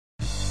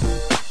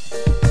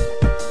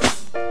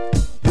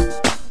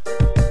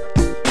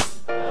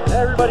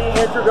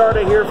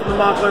Garda here from the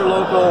Montclair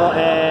local,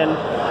 and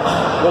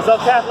Roselle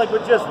Catholic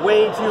was just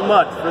way too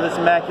much for this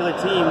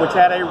Immaculate team, which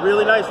had a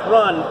really nice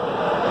run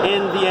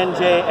in the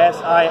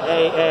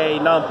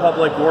NJSIAA Non-Pub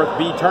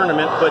B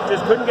tournament, but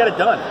just couldn't get it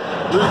done.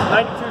 Lose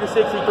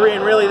 92-63,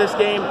 and really this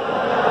game,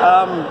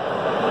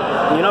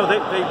 you know, they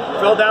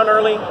fell down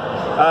early,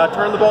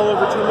 turned the ball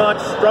over too much,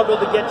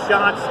 struggled to get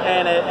shots,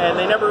 and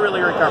they never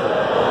really recovered.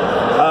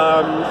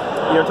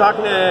 You know,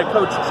 talking to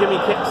Coach Jimmy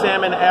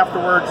Salmon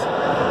afterwards,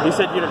 he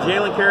said, you know,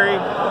 Jalen, Carey,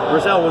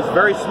 Roselle was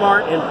very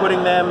smart in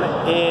putting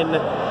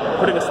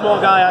a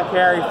small guy on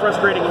Carey,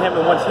 frustrating him,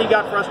 and once he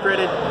got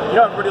frustrated, you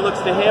know, everybody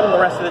looks to him,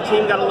 the rest of the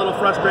team got a little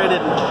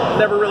frustrated and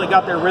never really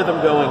got their rhythm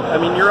going. I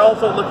mean, you're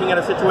also looking at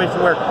a situation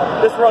where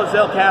this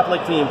Roselle Catholic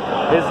team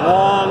is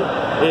long,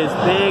 is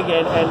big,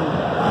 and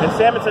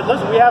Salmon said,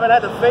 listen, we haven't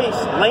had to face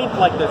length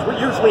like this. We're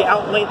usually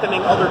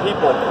out-lengthening other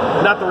people,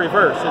 not the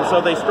reverse, and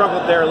so they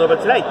struggled there a little bit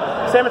today.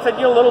 Salmon said,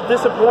 you're a little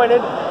disappointed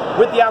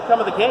with the outcome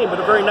of the game, but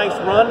a very nice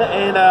run,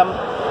 and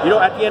you know,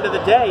 at the end of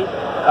the day,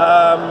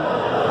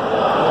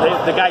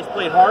 the guys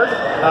played hard.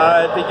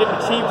 They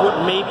didn't achieve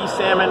what maybe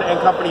Salmon and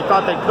company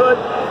thought they could,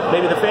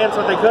 maybe the fans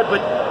thought they could,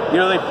 but you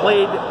know, they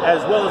played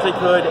as well as they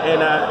could, and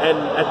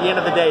at the end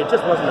of the day, it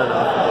just wasn't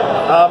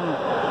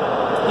enough.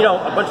 You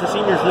know, a bunch of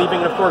seniors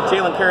leaving, and of course,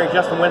 Jalen, Carey,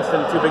 Justin,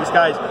 Winston, the two biggest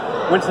guys.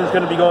 Winston's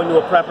going to be going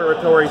to a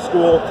preparatory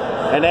school,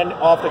 and then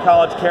off to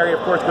college. Carey, of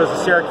course, goes to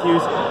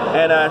Syracuse.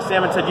 And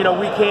Salmon said, you know,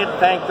 we can't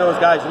thank those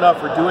guys enough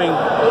for doing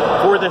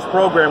for this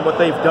program what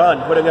they've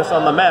done, putting us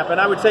on the map. And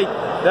I would say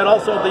that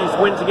also these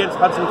wins against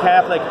Hudson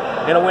Catholic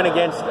and a win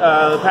against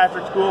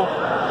Patrick School,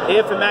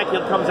 if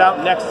Immaculate comes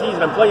out next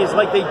season and plays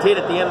like they did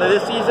at the end of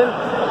this season,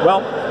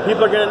 well,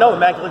 people are going to know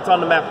Immaculate's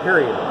on the map,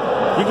 period.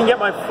 You can get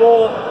my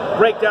full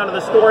breakdown of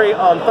the story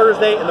on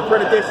Thursday in the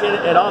print edition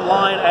and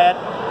online at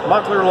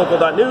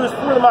MontclairLocal.news.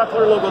 For the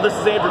Montclair Local, this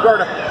is Andrew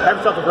Garda. Have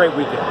yourself a great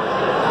weekend.